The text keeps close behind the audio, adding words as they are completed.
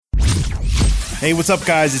Hey, what's up,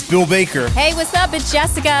 guys? It's Bill Baker. Hey, what's up? It's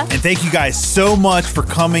Jessica. And thank you guys so much for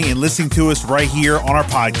coming and listening to us right here on our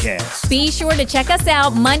podcast. Be sure to check us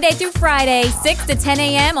out Monday through Friday, 6 to 10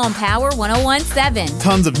 a.m. on Power 101.7.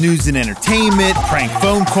 Tons of news and entertainment, prank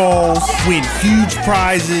phone calls, win huge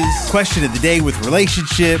prizes, question of the day with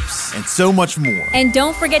relationships, and so much more. And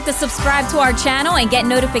don't forget to subscribe to our channel and get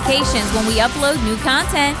notifications when we upload new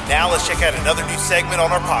content. Now let's check out another new segment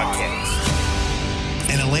on our podcast.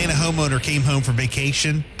 An Atlanta homeowner came home from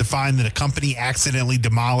vacation to find that a company accidentally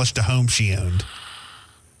demolished a home she owned.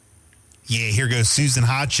 Yeah, here goes Susan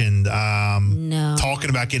Hodgson talking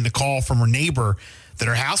about getting a call from her neighbor that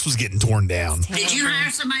her house was getting torn down. Did you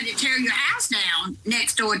hire somebody to tear your house down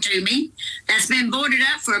next door to me that's been boarded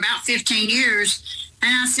up for about 15 years? And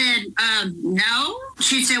I said, no.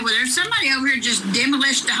 She said, well, there's somebody over here just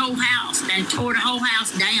demolished the whole house and tore the whole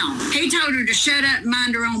house down. He told her to shut up and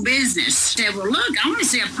mind her own business. She said, well, look, I want to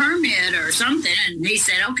see a permit or something. And he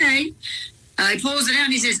said, okay. He pulls it out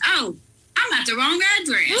and he says, oh, I'm at the wrong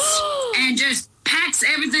address. And just packs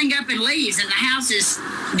everything up and leaves. And the house is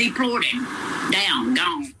deplored down,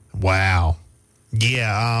 gone. Wow.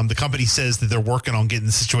 Yeah, the company says that they're working on getting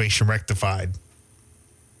the situation rectified.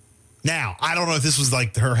 Now, I don't know if this was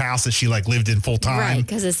like her house that she lived in full time. Right,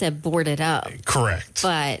 because it said boarded up. Correct.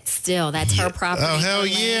 But still, that's her property. Oh, hell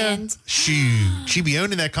yeah. Land. Shoot. She be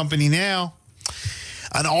owning that company now.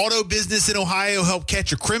 An auto business in Ohio helped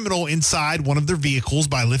catch a criminal inside one of their vehicles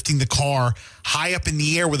by lifting the car high up in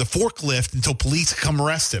the air with a forklift until police could come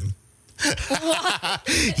arrest him.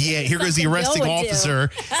 Yeah, here goes the arresting officer.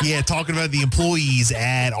 Yeah, talking about the employees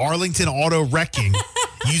at Arlington Auto Wrecking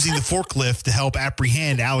using the forklift to help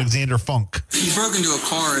apprehend Alexander Funk. He broke into a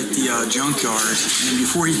car at the junkyard, and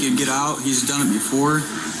before he could get out, he's done it before.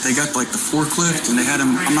 They got the forklift, and they had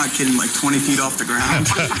him, I'm not kidding, 20 feet off the ground.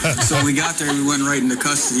 So when we got there, we went right into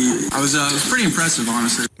custody. It was pretty impressive,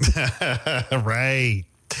 honestly. Right.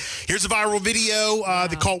 Here's a viral video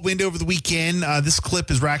that caught wind over the weekend. This clip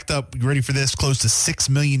has racked up, you ready for this, close to 6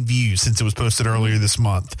 million views since it was posted earlier this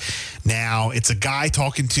month. Now, it's a guy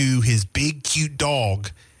talking to his big, cute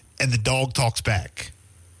dog, and the dog talks back.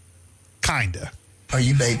 Kinda. Are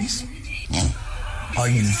you babies? Are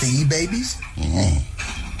you the babies?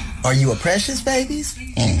 Are you a precious babies?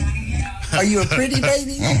 Are you a pretty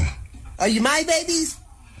baby? Are you my babies?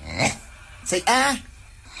 Say, I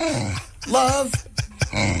love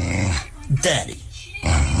Daddy.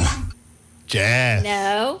 Jazz.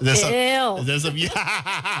 No, Bill. Bill. Is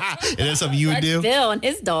that something you would do? Bill and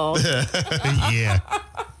his dog. Yeah.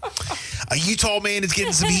 A Utah man is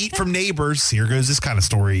getting some heat from neighbors. Here goes this kind of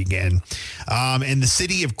story again. In the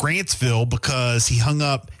city of Grantsville because he hung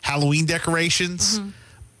up Halloween decorations,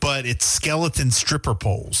 but it's skeleton stripper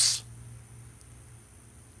poles.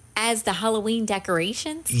 As the Halloween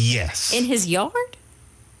decorations? Yes. In his yard?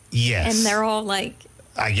 Yes. And they're all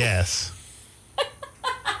I guess.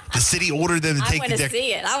 The city ordered them to take I want to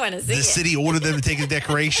see it. The city ordered them to take the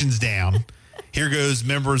decorations down. Here goes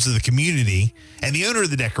members of the community and the owner of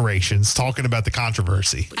the decorations talking about the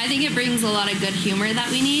controversy. I think it brings a lot of good humor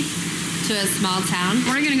that we need to a small town.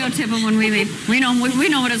 We're going to go tip them when we leave. We know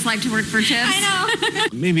what it's like to work for tips. I know.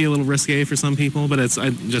 Maybe a little risque for some people, but it's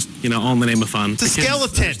just, all in the name of fun. It's a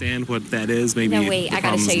skeleton. Understand what that is. Maybe No, wait, the I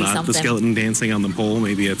gotta problem's show you not something. the skeleton dancing on the pole.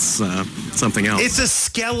 Maybe it's something else. It's a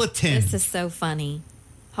skeleton. This is so funny.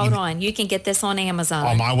 Hold on. You can get this on Amazon.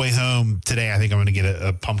 On my way home today, I think I'm going to get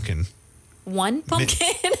a pumpkin. One pumpkin?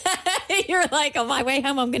 You're like, on my way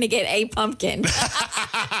home, I'm going to get a pumpkin.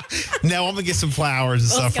 No, I'm going to get some flowers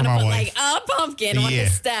and stuff for my put wife. a pumpkin on the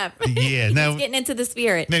step. Yeah, no. He's getting into the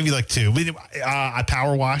spirit. Maybe 2. I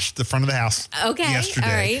power washed the front of the house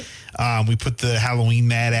yesterday. All right. We put the Halloween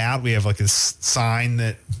mat out. We have a sign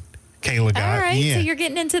that Kayla got. All right, yeah. so you're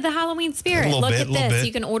getting into the Halloween spirit. Look at this.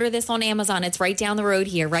 You can order this on Amazon. It's right down the road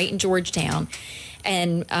here, right in Georgetown.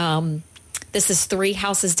 And this is 3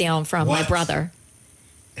 houses down from my brother.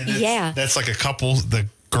 And that's like a couple, the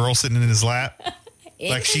girl sitting in his lap.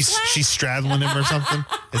 She's straddling him or something.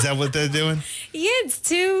 Is that what they're doing? Yeah, it's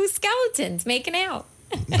 2 skeletons making out.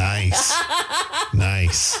 Nice.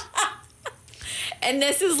 Nice. And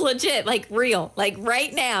this is legit, real,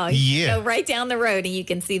 right now. You go right down the road and you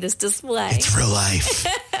can see this display. It's real life.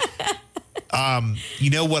 You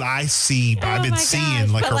know what I see? I've been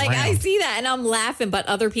seeing but around. I see that and I'm laughing, but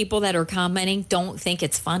other people that are commenting don't think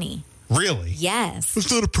it's funny. Really? Yes.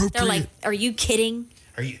 It's not appropriate. They're like, are you kidding?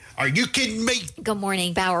 Are you kidding me? Good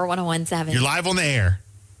morning, Power 101.7. You're live on the air.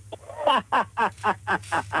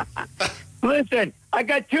 Listen, I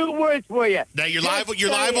got 2 words for you. Now you're live on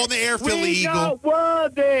the air, Philly Eagle. Not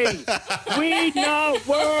worthy. We not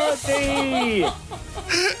worthy.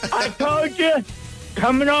 I told you,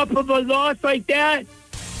 coming off of a loss like that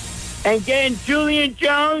and getting Julian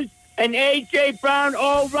Jones and A.J. Brown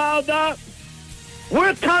all riled up,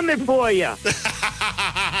 we're coming for you.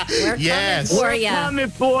 We're coming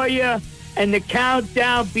for you. And the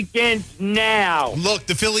countdown begins now. Look,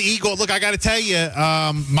 the Philly Eagle. Look, I got to tell you,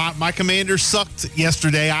 my Commanders sucked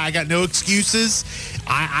yesterday. I got no excuses.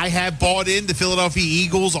 I have bought in. The Philadelphia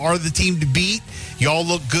Eagles are the team to beat. Y'all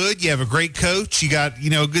look good. You have a great coach. You got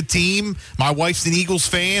a good team. My wife's an Eagles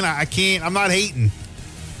fan. I'm not hating.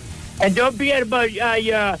 And don't forget about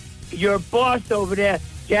your boss over there,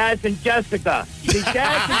 Jazz and Jessica. See,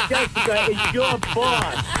 Jazz and Jessica is your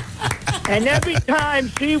boss. And every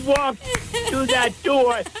time she walks through that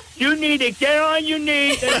door, you need to get on your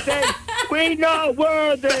knees and say, "We not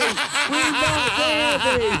worthy. We not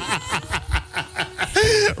worthy."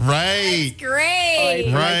 Right. That's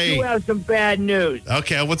great. Right. I do have some bad news.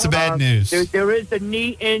 Okay, what's the bad news? There is a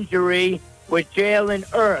knee injury with Jalen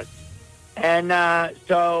Hurts. And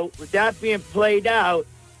so with that being played out,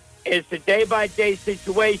 it's a day-by-day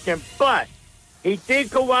situation. But he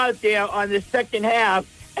did go out there on the second half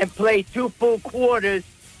and play 2 full quarters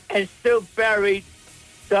and still buried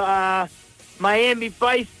the Miami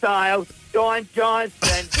Vice style Don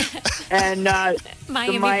Johnson and the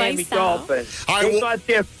Miami Dolphins. They got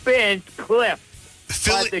their fins clipped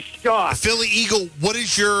by the Sharks. Philly Eagle, what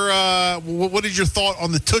is your thought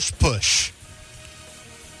on the tush push?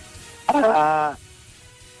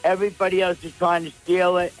 Everybody else is trying to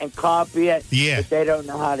steal it and copy it, but they don't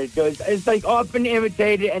know how to do it. It's like often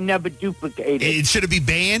imitated and never duplicated. It should it be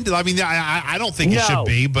banned? I mean, I don't think it should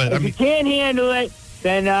be, but if you can't handle it,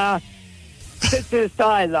 then sit to the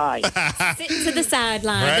sideline. Sit to the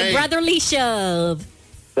sideline. Right. The brotherly shove.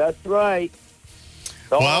 That's right.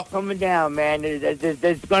 It's all coming down, man.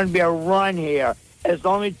 There's going to be a run here as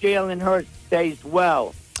long as Jalen Hurts stays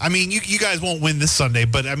well. I mean, you guys won't win this Sunday,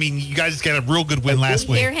 but, I mean, you guys got a real good win last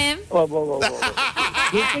week. Hear him? Whoa.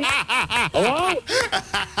 Hello?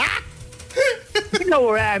 You know where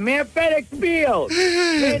we're at, man. FedEx Field.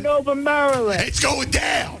 Andover, Maryland. It's going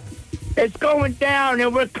down. It's going down,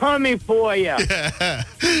 and we're coming for you.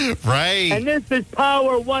 Right. And this is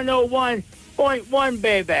Power 101.1,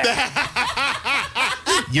 baby.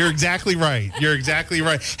 You're exactly right.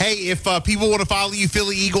 Hey, if people want to follow you,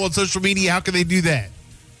 Philly Eagle, on social media, how can they do that?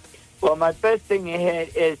 Well, my best thing to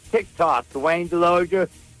hit is TikTok. Dwayne Delozier,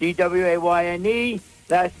 D-W-A-Y-N-E,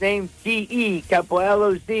 last name D-E, capital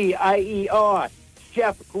L-O-Z-I-E-R,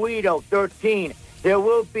 Chef Guido 13. There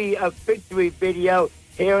will be a victory video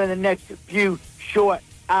here in the next few short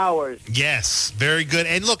hours. Yes, very good.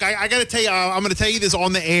 And look, I got to tell you, I'm going to tell you this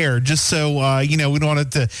on the air, just so, we don't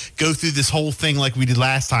want to go through this whole thing like we did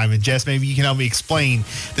last time. And Jess, maybe you can help me explain.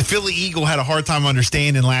 The Philly Eagle had a hard time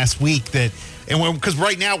understanding last week that, and because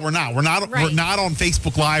right now we're not on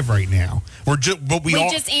Facebook Live right now. We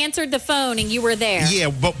just answered the phone and you were there. Yeah,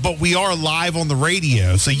 but we are live on the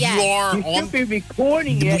radio, so yes. You are you on. Should be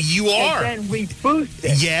recording it. You are. And then we boost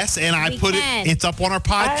it. Yes, and I put it. It's up on our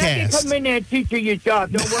podcast. I have to come in there and teach you your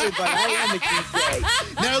job. Don't worry about it. I am a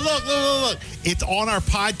DJ. Now look. It's on our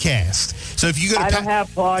podcast. So if you go to I don't have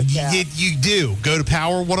podcasts. You do. Go to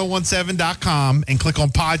power1017.com and click on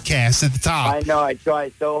podcast at the top. I know. I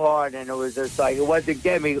tried so hard, and it was just like it wasn't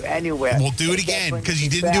getting me anywhere. We'll do it again because you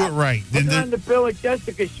didn't do it right. Put it on the Bill and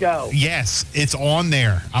Jessica show. Yes, it's on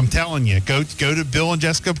there. I'm telling you. Go to Bill and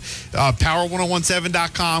Jessica,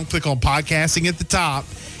 power1017.com, click on podcasting at the top,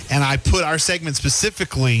 and I put our segment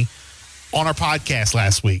specifically on our podcast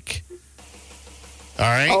last week. All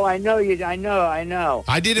right? Oh, I know you. I know.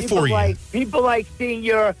 I did it for you. People like seeing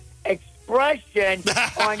your expression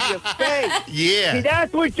on your face. Yeah. See,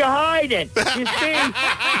 that's what you're hiding. You see,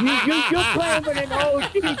 you're playing with an old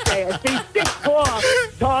DJ. See, Dick Clark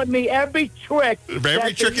taught me every trick.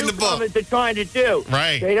 Every trick in the book. They're trying to do.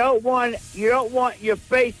 Right. You don't want your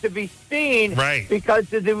face to be seen. Right.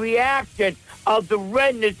 Because of the reaction of the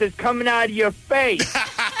redness that's coming out of your face.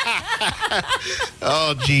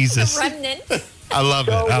 Oh, Jesus. The remnant. I love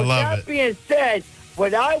it. I love it. That being said,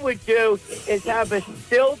 what I would do is have a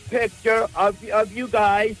still picture of you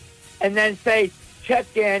guys and then say,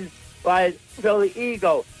 check in by Philly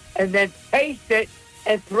Eagle, and then paste it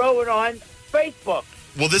and throw it on Facebook.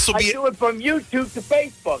 Well, this will be. I do it from YouTube to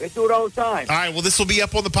Facebook. I do it all the time. All right. Well, this will be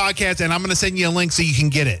up on the podcast, and I'm going to send you a link so you can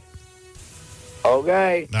get it.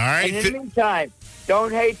 Okay. All right. And in the meantime,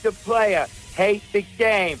 don't hate the player. Hate the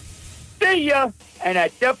game. See ya. And I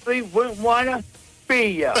definitely wouldn't want to be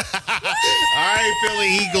you. All right, Philly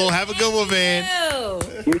Eagle. Have a good one, man.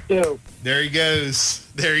 You too. There he goes.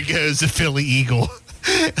 There he goes, the Philly Eagle.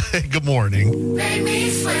 Good morning. Make me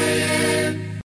sweat.